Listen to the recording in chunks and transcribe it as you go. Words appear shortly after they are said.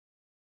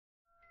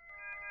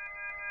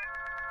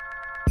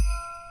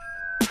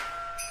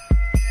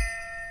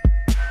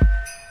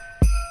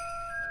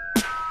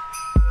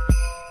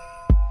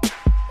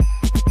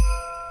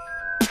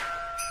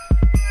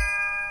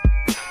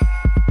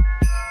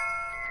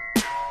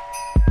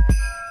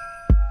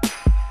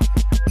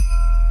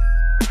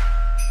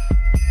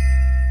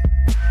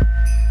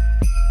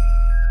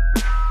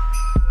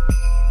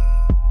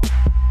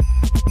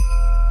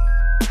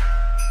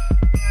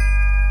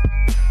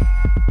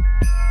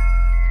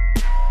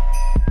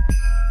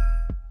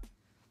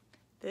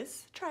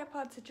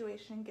tripod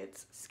situation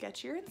gets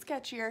sketchier and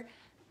sketchier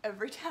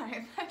every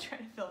time I try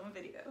to film a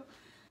video.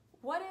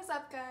 What is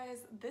up, guys?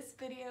 This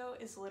video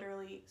is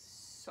literally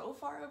so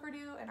far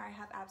overdue and I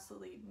have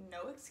absolutely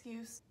no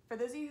excuse. For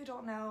those of you who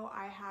don't know,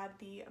 I had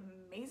the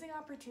amazing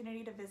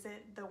opportunity to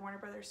visit the Warner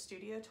Brothers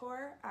studio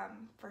tour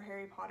for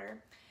Harry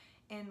Potter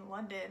in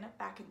London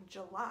back in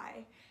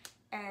July,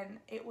 and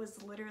it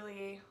was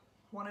literally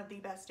one of the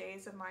best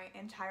days of my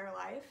entire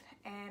life,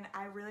 and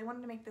I really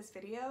wanted to make this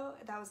video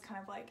that was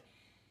kind of like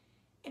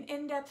an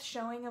in-depth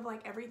showing of like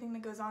everything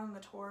that goes on in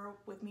the tour,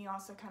 with me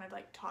also kind of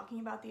like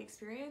talking about the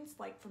experience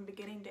like from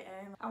beginning to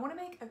end. I want to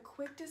make a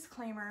quick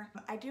disclaimer.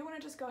 I do want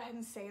to just go ahead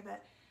and say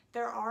that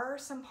there are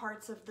some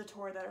parts of the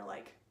tour that are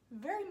like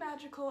very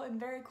magical and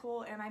very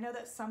cool, and I know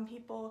that some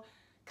people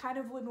kind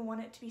of wouldn't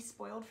want it to be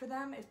spoiled for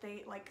them if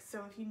they like,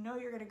 so if you know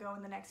you're gonna go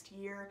in the next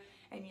year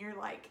and you're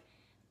like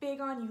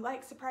big on, you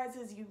like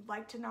surprises, you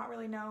like to not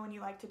really know, and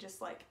you like to just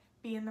like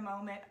be in the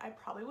moment, I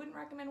probably wouldn't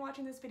recommend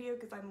watching this video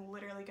because I'm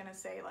literally gonna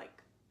say like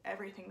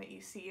everything that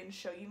you see and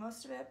show you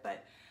most of it.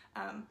 But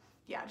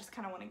yeah, I just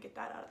kind of want to get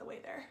that out of the way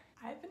there.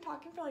 I've been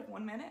talking for like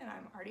 1 minute and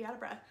I'm already out of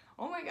breath.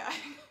 Oh my god.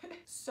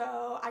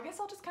 So I guess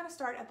I'll just kind of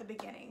start at the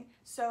beginning.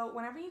 So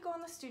whenever you go on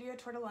the studio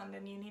tour to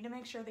London, you need to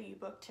make sure that you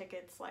book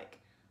tickets like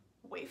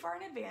way far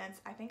in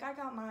advance. I think I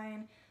got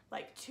mine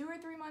like 2 or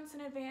 3 months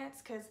in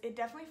advance because it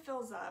definitely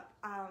fills up.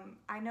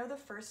 I know the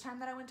first time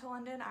that I went to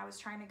London, I was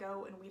trying to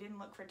go and we didn't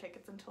look for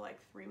tickets until like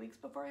 3 weeks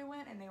before we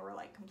went, and they were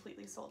like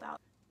completely sold out.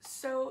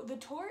 So the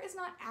tour is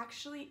not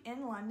actually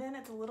in London,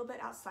 it's a little bit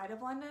outside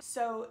of London.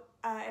 So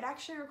it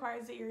actually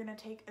requires that you're gonna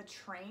take a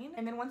train,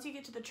 and then once you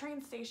get to the train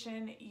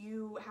station,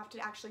 you have to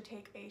actually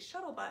take a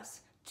shuttle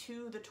bus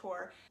to the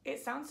tour.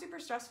 It sounds super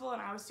stressful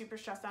and I was super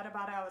stressed out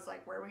about it. I was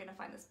like, where are we gonna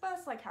find this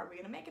bus? Like, how are we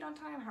gonna make it on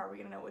time? How are we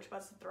gonna know which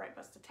bus is the right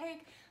bus to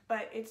take?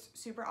 But it's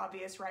super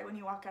obvious, right? When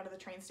you walk out of the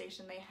train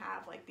station, they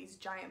have like these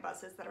giant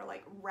buses that are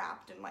like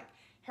wrapped in like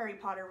Harry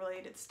Potter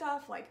related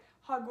stuff, like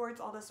Hogwarts,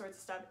 all this sorts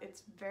of stuff.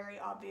 It's very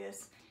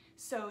obvious.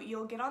 So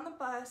you'll get on the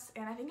bus,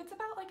 and I think it's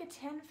about like a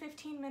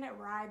 10-15 minute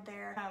ride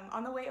there.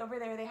 On the way over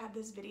there, they had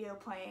this video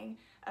playing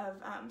of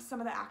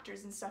some of the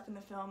actors and stuff in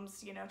the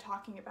films, you know,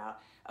 talking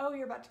about, oh,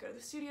 you're about to go to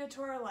the studio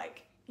tour,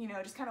 like, you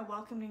know, just kind of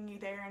welcoming you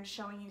there and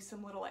showing you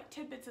some little like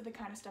tidbits of the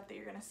kind of stuff that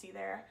you're gonna see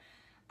there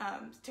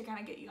to kind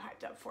of get you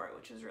hyped up for it,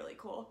 which was really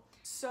cool.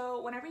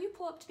 So whenever you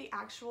pull up to the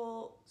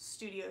actual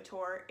studio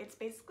tour, it's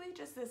basically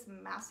just this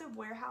massive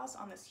warehouse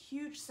on this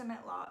huge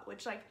cement lot,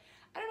 which like,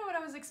 I don't know what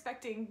I was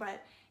expecting,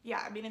 but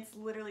yeah, I mean, it's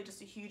literally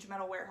just a huge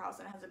metal warehouse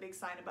and it has a big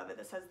sign above it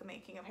that says the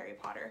making of Harry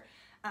Potter.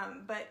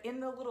 But in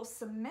the little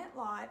cement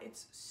lot,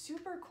 it's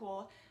super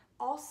cool.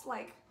 Also,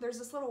 like, there's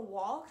this little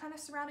wall kind of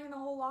surrounding the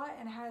whole lot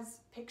and it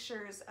has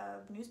pictures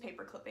of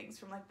newspaper clippings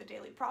from like the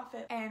Daily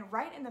Prophet. And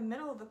right in the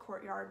middle of the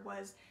courtyard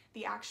was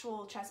the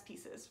actual chess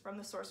pieces from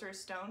the Sorcerer's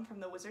Stone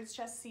from the Wizard's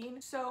Chess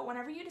scene. So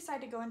whenever you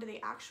decide to go into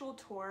the actual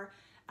tour,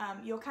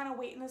 you'll kind of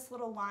wait in this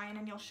little line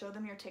and you'll show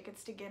them your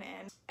tickets to get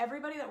in.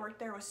 Everybody that worked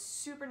there was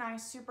super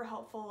nice, super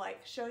helpful,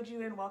 like showed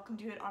you in,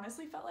 welcomed you. It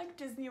honestly felt like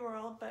Disney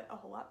World, but a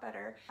whole lot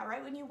better.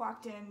 Right when you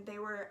walked in, they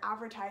were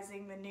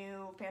advertising the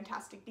new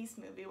Fantastic Beasts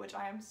movie, which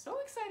I am so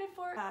excited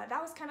for.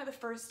 That was kind of the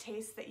first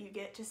taste that you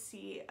get to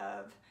see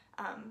of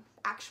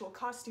actual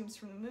costumes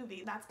from the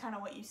movie. That's kind of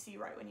what you see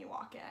right when you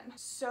walk in.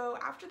 So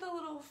after the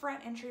little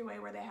front entryway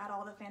where they had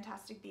all the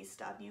Fantastic Beasts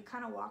stuff, you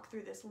kind of walk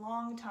through this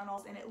long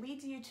tunnel and it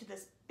leads you to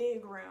this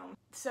big room.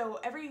 So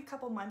every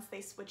couple months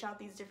they switch out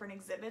these different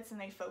exhibits and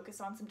they focus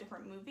on some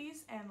different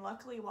movies, and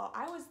luckily while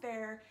I was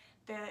there,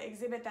 the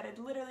exhibit that had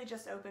literally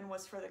just opened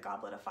was for The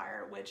Goblet of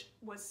Fire, which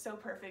was so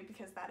perfect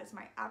because that is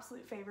my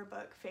absolute favorite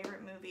book,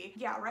 favorite movie.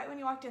 Yeah, right when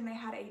you walked in they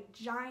had a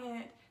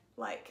giant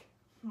like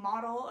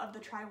model of the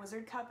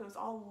Triwizard Cup. It was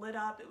all lit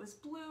up, it was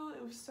blue,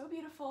 it was so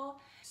beautiful.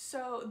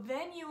 So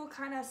then you will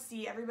kind of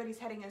see everybody's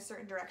heading a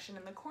certain direction.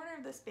 In the corner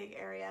of this big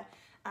area,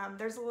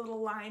 there's a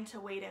little line to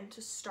wait in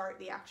to start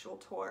the actual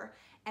tour.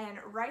 And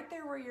right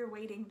there where you're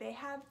waiting, they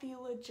have the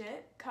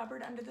legit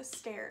cupboard under the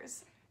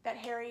stairs that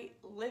Harry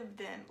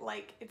lived in.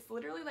 Like, it's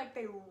literally like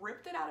they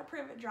ripped it out of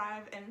Privet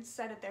Drive and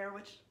set it there,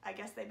 which I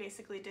guess they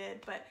basically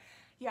did, but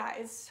yeah,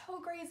 it's so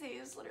crazy.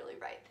 It's literally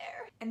right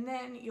there. And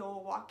then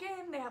you'll walk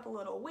in, they have a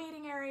little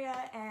waiting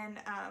area, and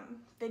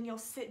then you'll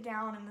sit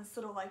down in this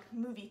little like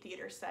movie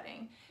theater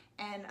setting.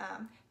 And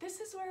this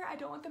is where I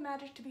don't want the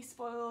magic to be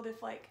spoiled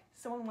if like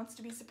someone wants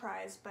to be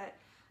surprised, but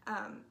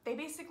they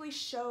basically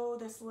show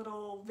this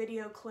little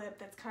video clip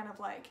that's kind of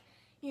like,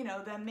 you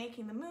know, them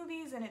making the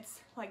movies, and it's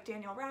like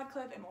Daniel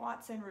Radcliffe, Emma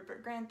Watson,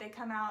 Rupert Grint, they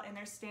come out and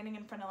they're standing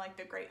in front of like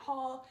the Great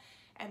Hall,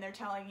 and they're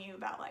telling you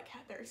about like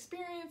their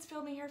experience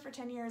filming here for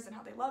 10 years and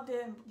how they loved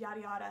it and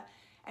yada yada.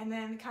 And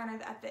then kind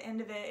of at the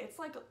end of it, it's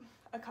like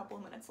a couple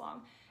of minutes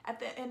long. At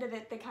the end of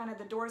it,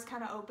 the doors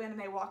kind of open and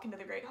they walk into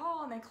the Great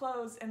Hall and they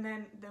close, and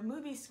then the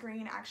movie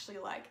screen actually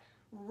like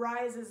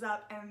rises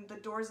up and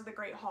the doors of the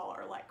Great Hall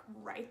are like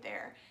right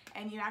there,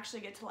 and you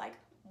actually get to like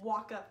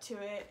walk up to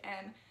it,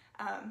 and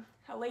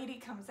a lady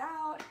comes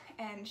out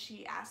and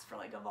she asks for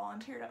like a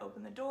volunteer to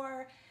open the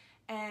door,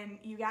 and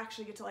you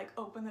actually get to like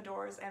open the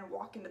doors and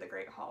walk into the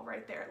Great Hall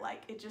right there.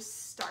 Like it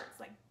just starts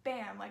like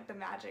bam, like the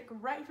magic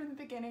right from the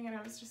beginning, and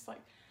I was just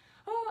like,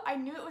 oh, I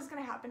knew it was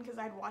gonna happen because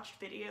I'd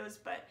watched videos,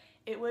 but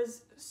it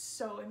was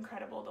so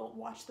incredible to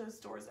watch those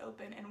doors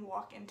open and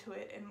walk into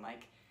it and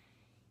like,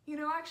 you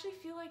know, actually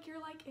feel like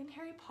you're like in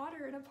Harry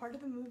Potter and a part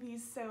of the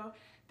movies. So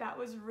that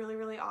was really,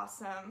 really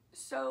awesome.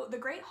 So the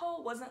Great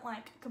Hall wasn't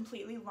like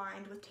completely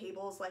lined with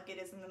tables like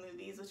it is in the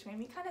movies, which made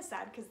me kind of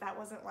sad because that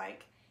wasn't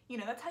like, you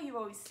know, that's how you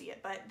always see it.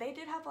 But they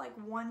did have like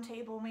one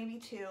table, maybe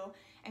two,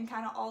 and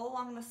kind of all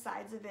along the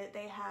sides of it,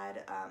 they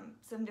had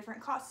some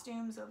different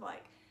costumes of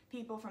like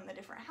people from the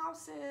different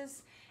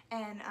houses.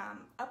 And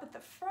up at the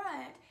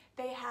front,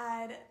 they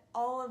had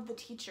all of the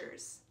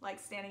teachers like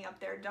standing up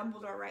there,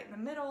 Dumbledore right in the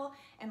middle,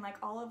 and like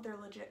all of their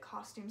legit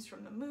costumes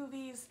from the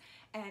movies.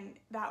 And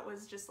that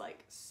was just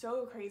like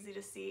so crazy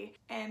to see.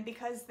 And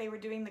because they were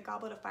doing the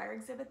Goblet of Fire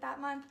exhibit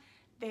that month,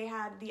 they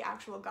had the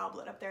actual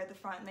goblet up there at the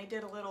front, and they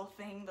did a little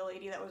thing. The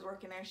lady that was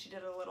working there, she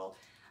did a little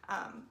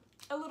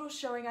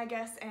showing, I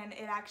guess, and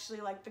it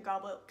actually, like, the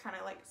goblet kind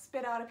of like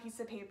spit out a piece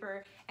of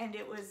paper, and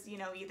it was, you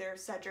know, either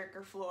Cedric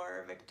or Fleur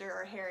or Victor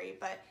or Harry,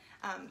 but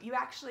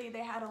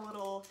they had a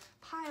little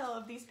pile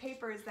of these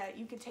papers that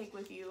you could take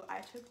with you. I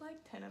took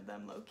like 10 of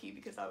them low-key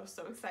because I was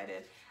so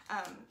excited.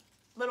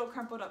 Little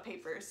crumpled up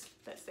papers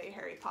that say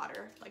Harry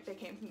Potter, like they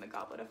came from the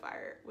Goblet of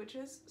Fire, which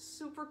is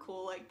super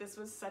cool. Like this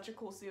was such a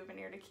cool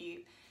souvenir to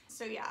keep.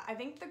 So yeah, I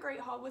think the Great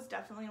Hall was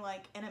definitely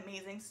like an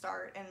amazing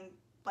start and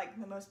like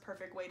the most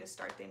perfect way to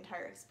start the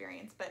entire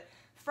experience. But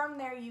from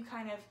there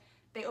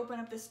they open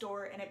up this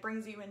door and it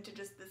brings you into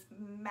just this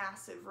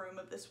massive room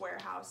of this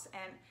warehouse,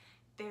 and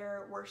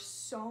there were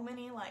so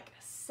many like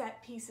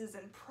set pieces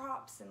and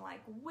props and like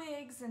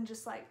wigs and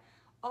just like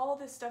all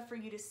this stuff for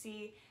you to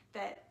see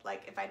that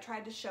like if I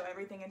tried to show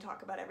everything and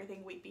talk about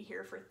everything, we'd be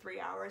here for 3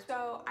 hours.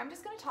 So I'm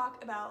just gonna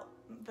talk about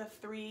the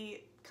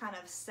 3 kind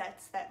of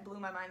sets that blew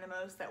my mind the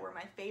most, that were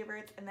my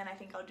favorites, and then I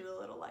think I'll do a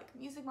little like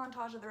music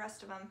montage of the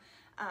rest of them.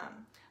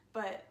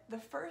 But the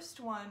first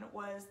one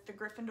was the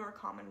Gryffindor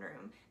common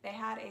room. They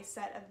had a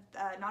set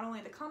of not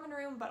only the common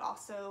room, but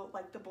also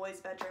like the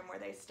boys' bedroom where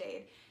they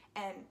stayed.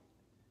 And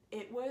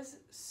it was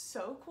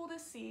so cool to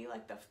see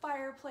like the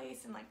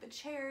fireplace and like the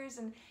chairs,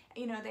 and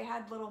you know, they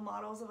had little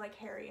models of like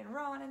Harry and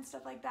Ron and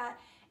stuff like that.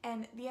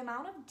 And the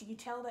amount of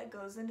detail that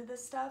goes into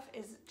this stuff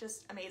is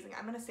just amazing.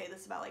 I'm gonna say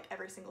this about like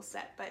every single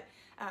set, but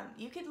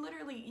you could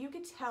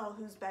tell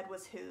whose bed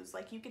was whose.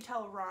 Like you could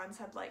tell Ron's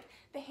had like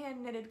the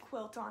hand knitted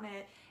quilt on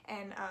it,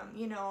 and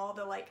you know, all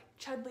the like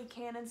Chudley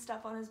Cannon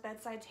stuff on his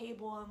bedside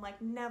table, and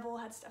like Neville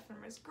had stuff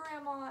from his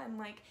grandma, and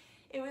like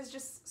it was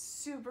just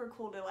super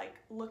cool to like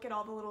look at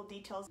all the little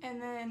details. And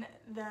then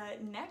the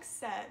next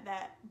set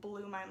that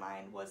blew my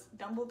mind was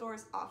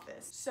Dumbledore's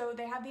office. So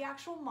they had the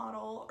actual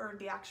model, or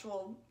the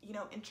actual, you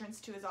know, entrance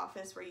to his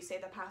office where you say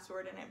the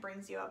password and it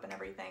brings you up and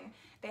everything.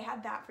 They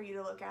had that for you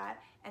to look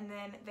at, and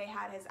then they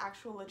had his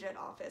actual legit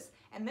office.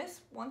 And this,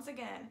 once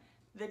again,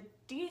 the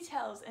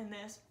details in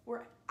this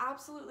were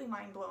absolutely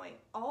mind-blowing.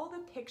 All the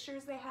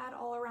pictures they had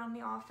all around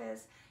the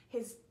office,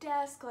 his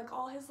desk, like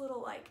all his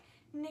little like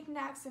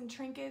knickknacks and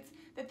trinkets.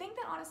 The thing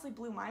that honestly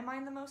blew my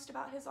mind the most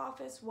about his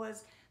office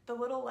was the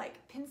little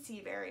like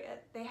pensieve area.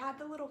 They had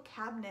the little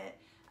cabinet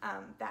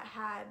that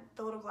had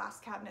the little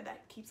glass cabinet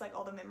that keeps like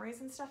all the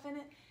memories and stuff in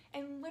it,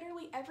 and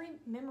literally every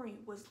memory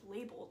was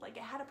labeled. Like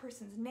it had a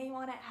person's name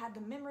on it, had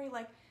the memory,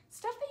 like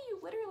stuff that you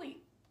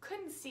literally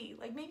couldn't see.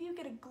 Like maybe you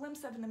get a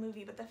glimpse of in the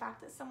movie, but the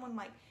fact that someone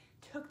like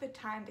took the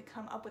time to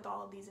come up with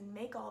all of these and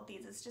make all of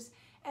these, it's just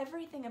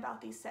everything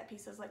about these set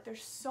pieces, like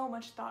there's so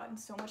much thought and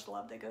so much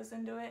love that goes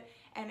into it,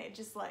 and it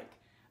just like,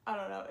 I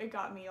don't know, it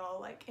got me all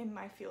like in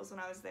my feels when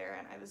I was there,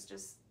 and I was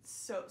just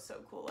so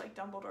cool. Like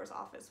Dumbledore's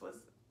office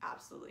was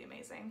absolutely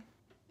amazing.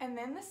 And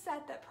then the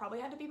set that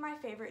probably had to be my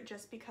favorite,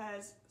 just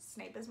because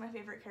Snape is my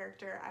favorite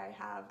character, I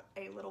have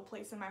a little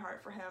place in my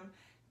heart for him.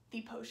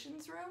 The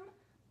potions room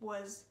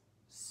was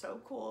so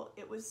cool.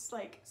 It was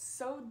like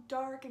so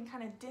dark and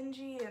kind of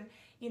dingy, and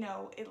you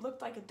know, it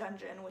looked like a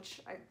dungeon, which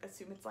I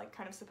assume it's like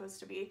kind of supposed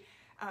to be.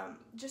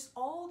 Just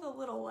all the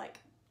little like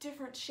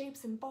different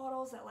shapes and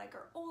bottles that like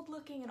are old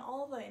looking, and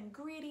all the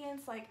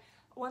ingredients, like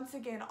once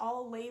again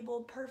all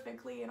labeled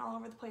perfectly and all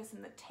over the place,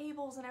 and the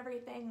tables and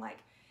everything. Like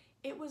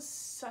it was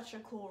such a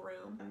cool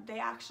room. They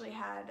actually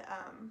had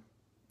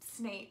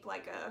Snape,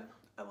 like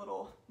a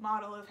little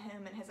model of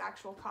him in his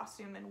actual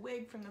costume and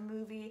wig from the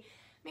movie.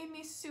 Made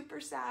me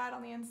super sad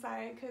on the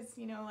inside because,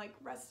 you know, like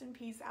rest in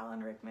peace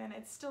Alan Rickman.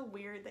 It's still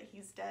weird that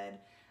he's dead.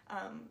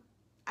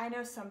 I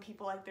know some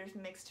people, like, there's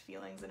mixed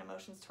feelings and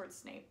emotions towards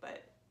Snape,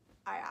 but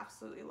I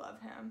absolutely love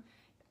him.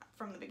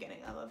 From the beginning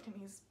I loved him.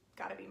 He's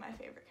gotta be my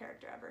favorite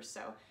character ever.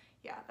 So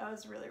yeah, that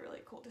was really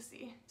cool to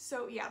see.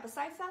 So yeah,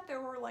 besides that, there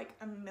were like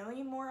a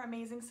million more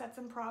amazing sets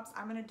and props.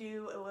 I'm gonna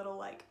do a little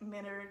like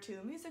minute or two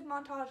music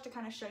montage to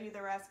kind of show you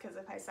the rest, because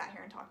if I sat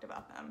here and talked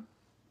about them,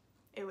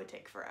 it would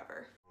take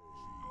forever.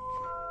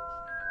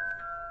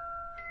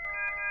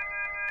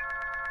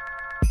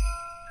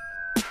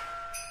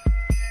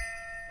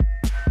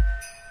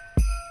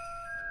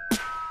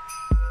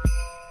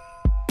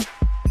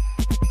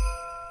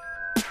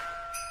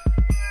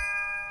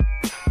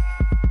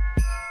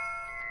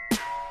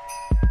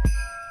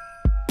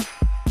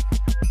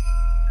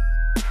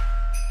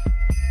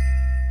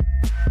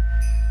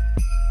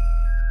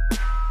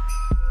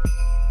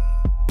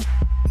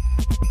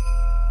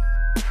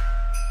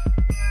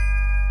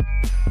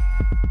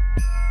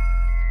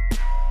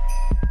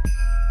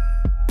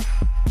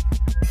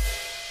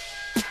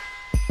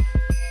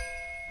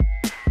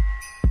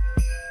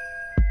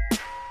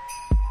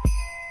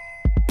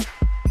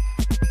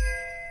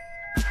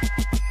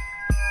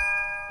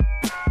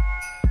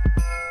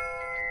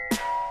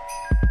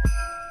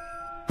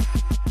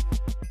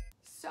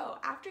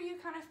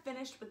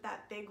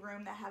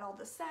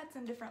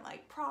 and different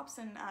like props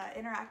and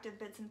interactive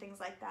bits and things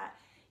like that,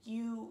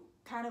 you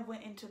kind of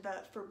went into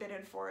the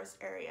Forbidden Forest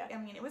area. I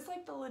mean, it was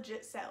like the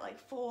legit set, like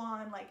full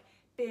on like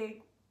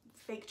big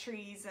fake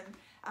trees,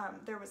 and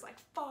there was like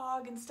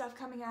fog and stuff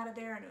coming out of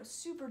there, and it was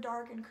super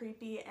dark and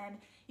creepy, and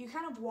you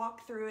kind of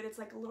walk through it. It's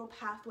like a little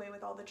pathway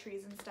with all the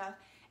trees and stuff,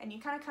 and you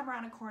kind of come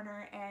around a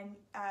corner and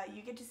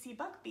you get to see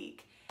Buckbeak,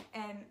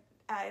 and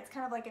it's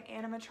kind of like an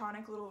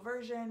animatronic little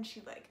version.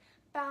 She like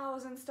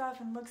bows and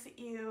stuff and looks at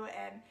you,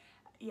 and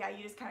yeah,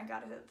 you just kind of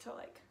got to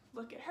like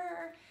look at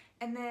her.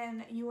 And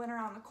then you went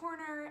around the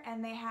corner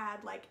and they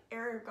had like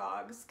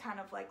Aragog's kind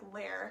of like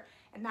lair,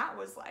 and that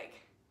was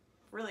like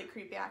really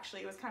creepy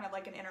actually. It was kind of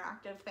like an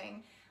interactive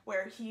thing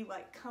where he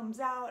like comes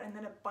out, and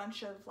then a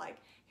bunch of like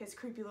his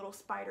creepy little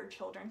spider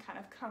children kind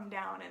of come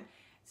down, and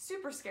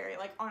super scary.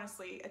 Like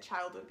honestly, a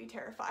child would be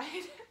terrified.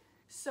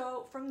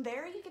 So from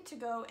there you get to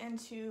go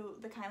into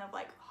the kind of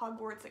like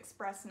Hogwarts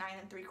Express 9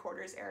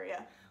 3/4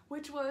 area,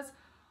 which was,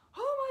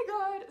 oh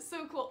my god,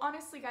 so cool.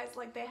 Honestly guys,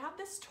 like they have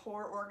this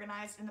tour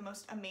organized in the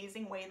most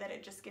amazing way that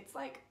it just gets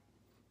like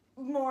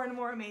more and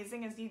more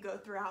amazing as you go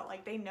throughout.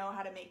 Like they know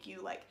how to make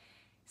you like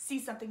see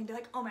something and be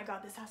like, oh my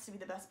god, this has to be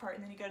the best part,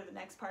 and then you go to the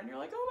next part and you're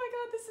like, oh my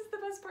god, this is the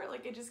best part.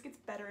 Like it just gets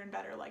better and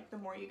better like the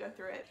more you go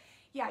through it.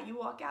 Yeah, you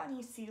walk out and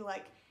you see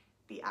like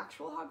the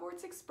actual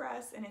Hogwarts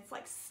Express, and it's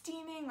like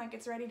steaming, like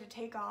it's ready to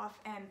take off,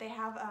 and they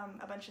have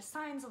a bunch of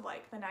signs of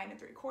like the 9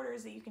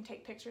 3/4 that you can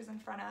take pictures in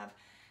front of.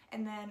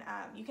 And then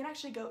you can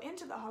actually go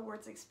into the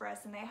Hogwarts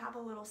Express, and they have a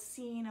little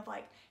scene of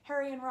like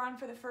Harry and Ron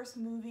for the first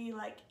movie,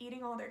 like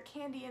eating all their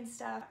candy and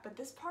stuff. But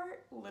this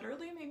part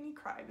literally made me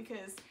cry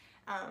because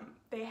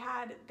they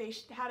had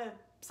a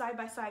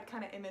side-by-side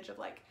kind of image of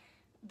like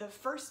the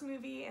first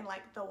movie and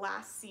like the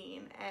last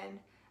scene, and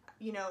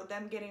you know,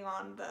 them getting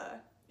on the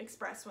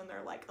Express when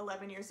they're like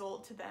 11 years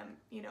old to them,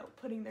 you know,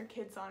 putting their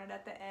kids on it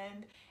at the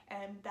end.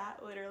 And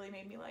that literally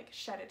made me like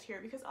shed a tear,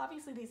 because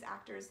obviously these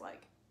actors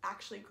like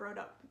actually grown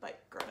up,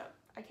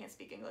 I can't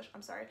speak English,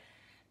 I'm sorry.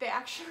 They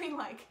actually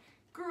like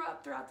grew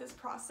up throughout this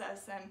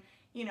process, and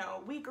you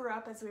know, we grew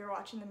up as we were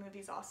watching the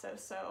movies also,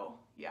 so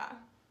yeah,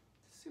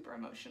 super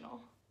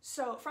emotional.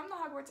 So from the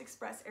Hogwarts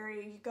Express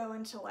area, you go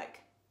into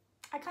like,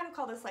 I kind of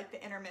call this like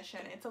the intermission.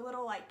 It's a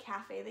little like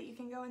cafe that you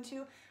can go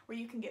into where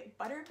you can get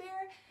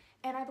butterbeer,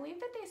 and I believe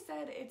that they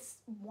said it's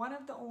one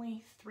of the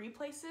only 3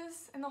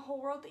 places in the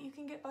whole world that you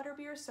can get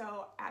butterbeer,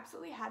 so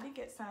absolutely had to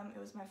get some. It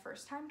was my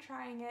first time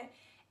trying it,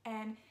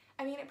 and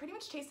I mean, it pretty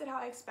much tasted how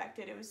I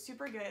expected. It was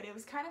super good. It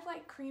was kind of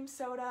like cream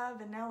soda,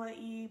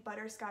 vanilla-y,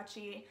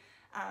 butterscotchy,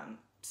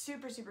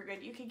 super, super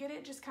good. You could get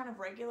it just kind of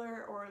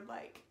regular or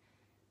like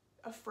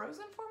a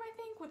frozen form, I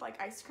think, with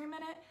like ice cream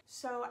in it.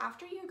 So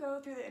after you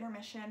go through the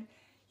intermission,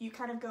 you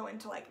kind of go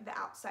into like the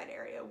outside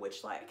area,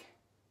 which like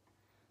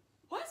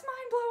was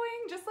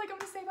mind-blowing, just like I'm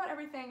gonna say about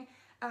everything.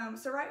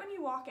 So right when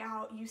you walk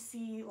out, you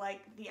see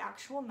like the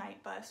actual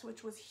night bus,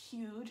 which was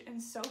huge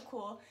and so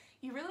cool.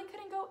 You really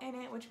couldn't go in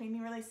it, which made me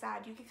really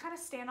sad. You could kind of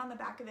stand on the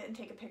back of it and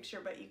take a picture,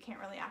 but you can't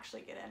really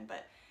actually get in.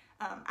 But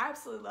I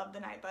absolutely love the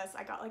night bus.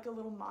 I got like a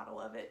little model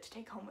of it to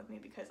take home with me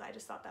because I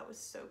just thought that was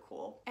so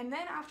cool. And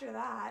then after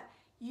that,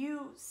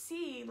 you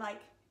see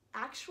like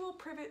actual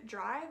Privet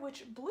Drive,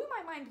 which blew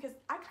my mind because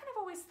I kind of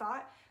always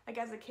thought, like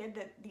as a kid,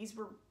 that these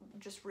were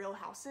just real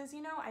houses,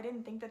 you know? I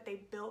didn't think that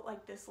they built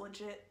like this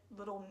legit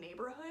little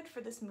neighborhood for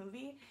this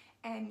movie,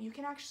 and you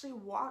can actually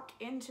walk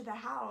into the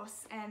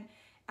house, and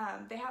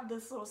they have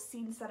this little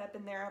scene set up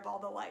in there of all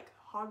the like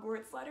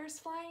Hogwarts letters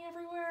flying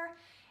everywhere,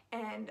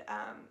 and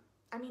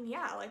I mean,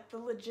 yeah, like the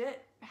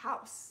legit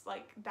house,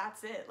 like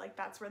that's it, like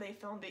that's where they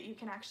filmed it. You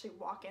can actually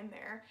walk in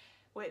there,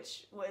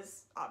 which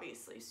was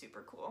obviously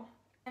super cool.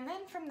 And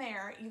then from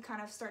there, you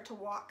kind of start to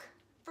walk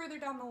further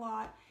down the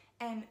lot,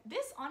 and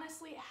this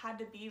honestly had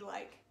to be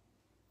like,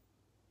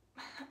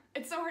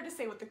 it's so hard to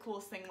say what the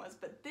coolest thing was,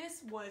 but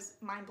this was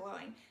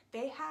mind-blowing.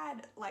 They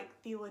had like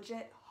the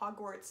legit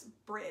Hogwarts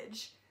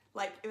bridge.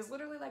 Like it was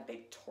literally like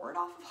they tore it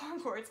off of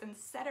Hogwarts and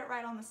set it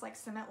right on this like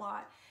cement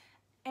lot.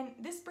 And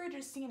this bridge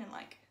is seen in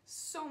like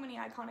so many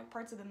iconic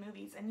parts of the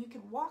movies, and you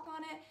could walk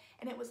on it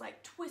and it was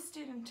like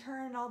twisted and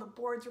turned, all the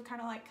boards were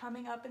kind of like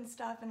coming up and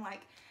stuff, and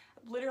like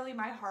literally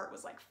my heart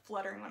was like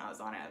fluttering when I was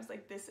on it. I was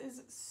like, this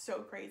is so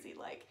crazy.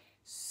 Like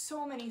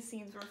so many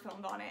scenes were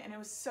filmed on it, and it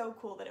was so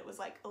cool that it was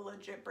like a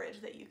legit bridge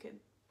that you could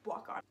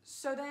walk on.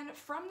 So then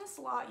from this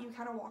lot, you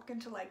kind of walk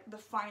into like the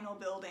final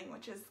building,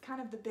 which is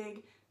kind of the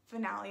big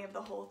finale of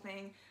the whole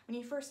thing. When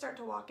you first start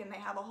to walk in, they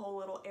have a whole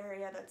little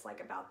area that's like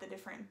about the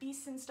different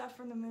beasts and stuff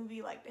from the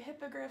movie, like the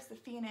hippogriffs, the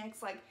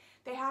phoenix, like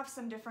they have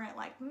some different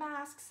like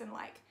masks and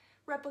like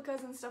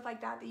replicas and stuff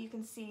like that that you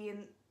can see,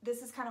 and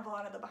this is kind of a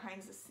lot of the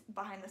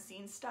behind the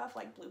scenes stuff,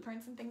 like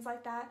blueprints and things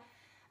like that.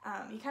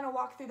 You kind of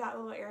walk through that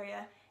little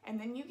area, and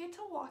then you get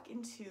to walk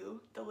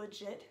into the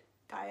legit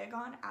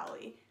Diagon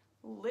Alley.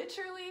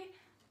 Literally,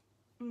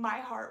 my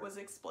heart was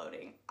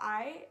exploding.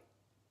 I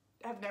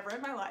have never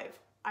in my life,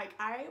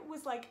 I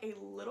was like a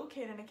little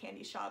kid in a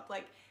candy shop.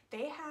 Like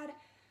they had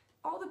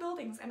all the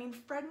buildings. I mean,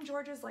 Fred and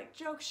George's like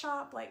joke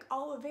shop, like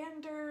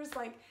Ollivander's,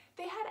 like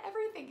they had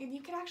everything, and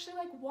you could actually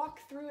like walk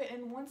through it,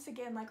 and once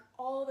again, like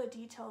all the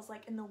details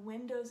like in the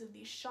windows of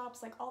these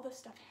shops, like all the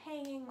stuff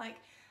hanging, like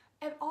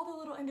and all the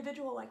little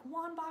individual like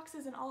wand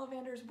boxes in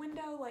Ollivander's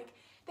window, like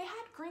they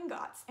had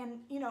Gringotts, and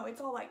you know,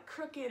 it's all like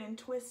crooked and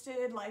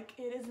twisted like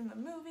it is in the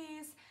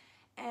movies.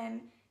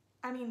 And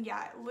I mean,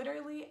 yeah,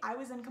 literally I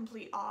was in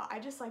complete awe. I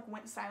just like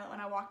went silent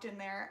when I walked in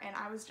there, and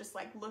I was just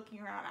like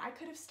looking around. I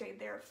could have stayed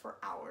there for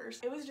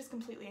hours. It was just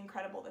completely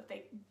incredible that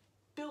they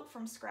built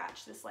from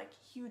scratch this like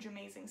huge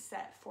amazing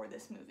set for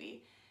this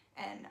movie.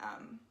 And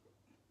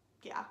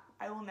yeah,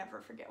 I will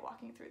never forget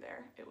walking through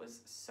there. It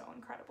was so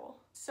incredible.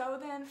 So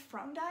then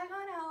from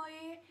Diagon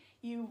Alley,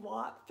 you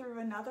walk through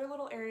another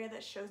little area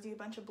that shows you a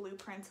bunch of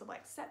blueprints of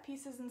like set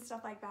pieces and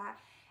stuff like that.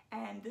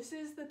 And this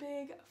is the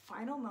big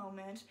final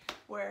moment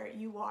where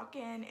you walk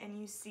in and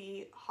you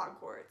see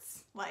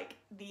Hogwarts, like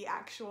the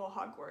actual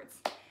Hogwarts.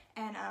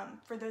 And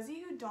for those of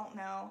you who don't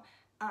know,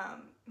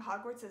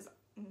 Hogwarts is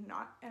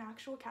not an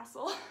actual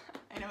castle.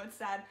 I know it's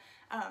sad.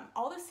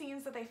 All the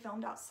scenes that they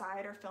filmed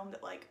outside are filmed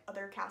at like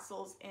other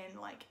castles in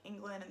like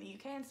England and the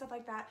UK and stuff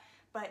like that.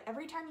 But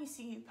every time you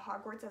see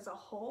Hogwarts as a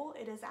whole,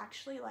 it is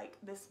actually like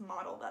this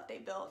model that they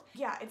built.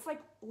 Yeah, it's like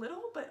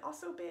little, but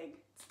also big.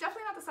 It's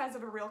definitely not the size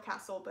of a real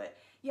castle, but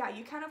yeah,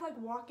 you kind of like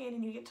walk in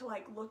and you get to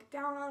like look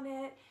down on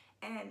it,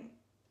 and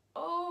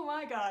oh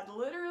my god,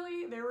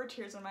 literally there were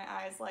tears in my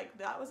eyes. Like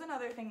that was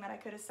another thing that I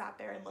could have sat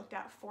there and looked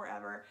at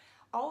forever.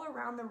 All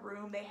around the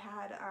room they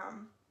had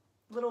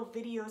little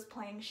videos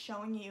playing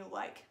showing you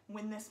like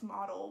when this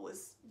model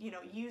was, you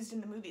know, used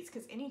in the movies,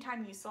 because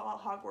anytime you saw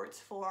Hogwarts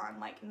full on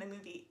like in the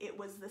movie, it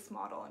was this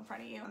model in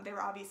front of you. And they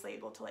were obviously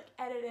able to like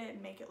edit it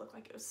and make it look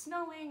like it was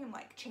snowing and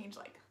like change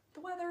like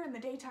the weather in the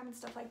daytime and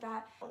stuff like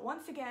that. But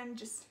once again,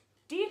 just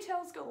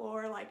details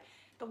galore, like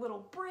the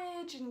little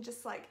bridge and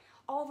just like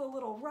all the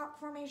little rock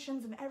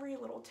formations and every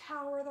little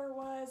tower there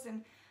was,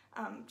 and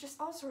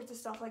just all sorts of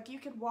stuff. Like you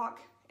could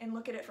walk and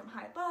look at it from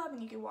high above,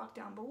 and you could walk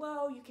down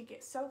below, you could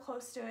get so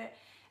close to it,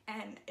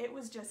 and it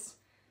was just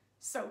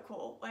so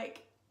cool.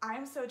 Like I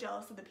am so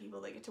jealous of the people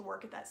that get to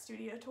work at that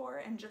studio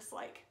tour and just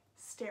like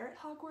stare at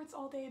Hogwarts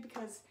all day,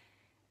 because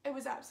it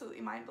was absolutely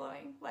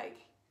mind-blowing. Like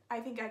I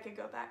think I could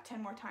go back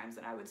 10 more times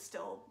and I would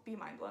still be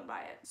mind-blown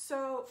by it.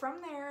 So from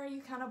there you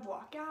kind of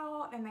walk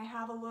out, and they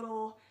have a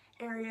little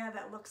area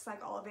that looks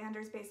like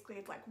Ollivander's. Basically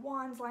it's like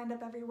wands lined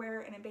up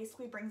everywhere, and it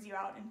basically brings you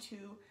out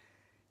into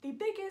the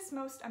biggest,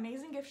 most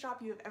amazing gift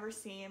shop you have ever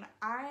seen.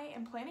 I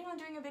am planning on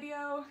doing a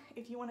video,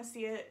 if you want to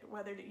see it,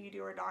 whether you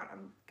do or not,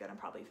 I'm gonna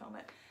probably film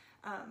it,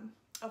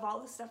 of all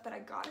the stuff that I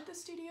got at the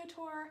studio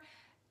tour.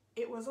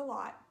 It was a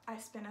lot. I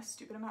spent a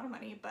stupid amount of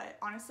money, but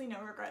honestly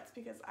no regrets,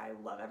 because I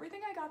love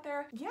everything I got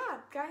there. Yeah,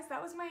 guys,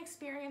 that was my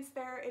experience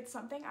there. It's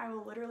something I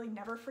will literally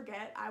never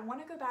forget. I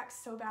want to go back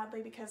so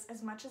badly, because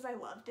as much as I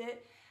loved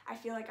it, I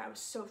feel like I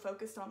was so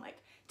focused on like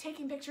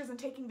taking pictures and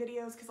taking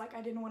videos, because like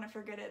I didn't want to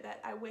forget it,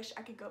 that I wish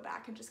I could go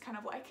back and just kind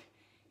of like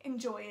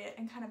enjoy it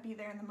and kind of be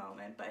there in the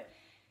moment. But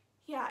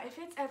yeah, if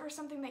it's ever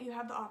something that you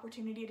have the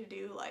opportunity to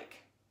do,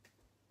 like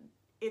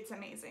it's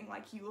amazing.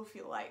 Like you will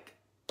feel like,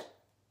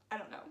 I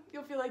don't know,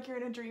 you'll feel like you're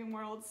in a dream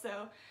world.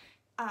 So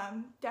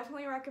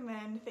definitely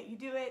recommend that you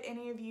do it.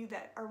 Any of you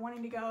that are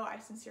wanting to go, I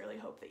sincerely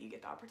hope that you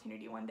get the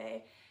opportunity one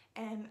day.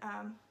 And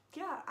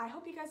yeah, I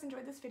hope you guys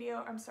enjoyed this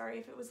video. I'm sorry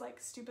if it was like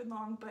stupid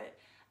long, but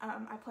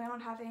I plan on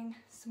having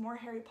some more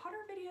Harry Potter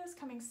videos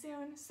coming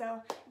soon.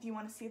 So if you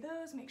want to see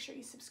those, make sure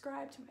you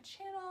subscribe to my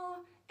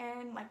channel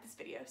and like this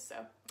video.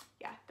 So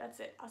yeah,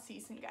 that's it. I'll see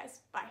you soon, guys.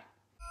 Bye.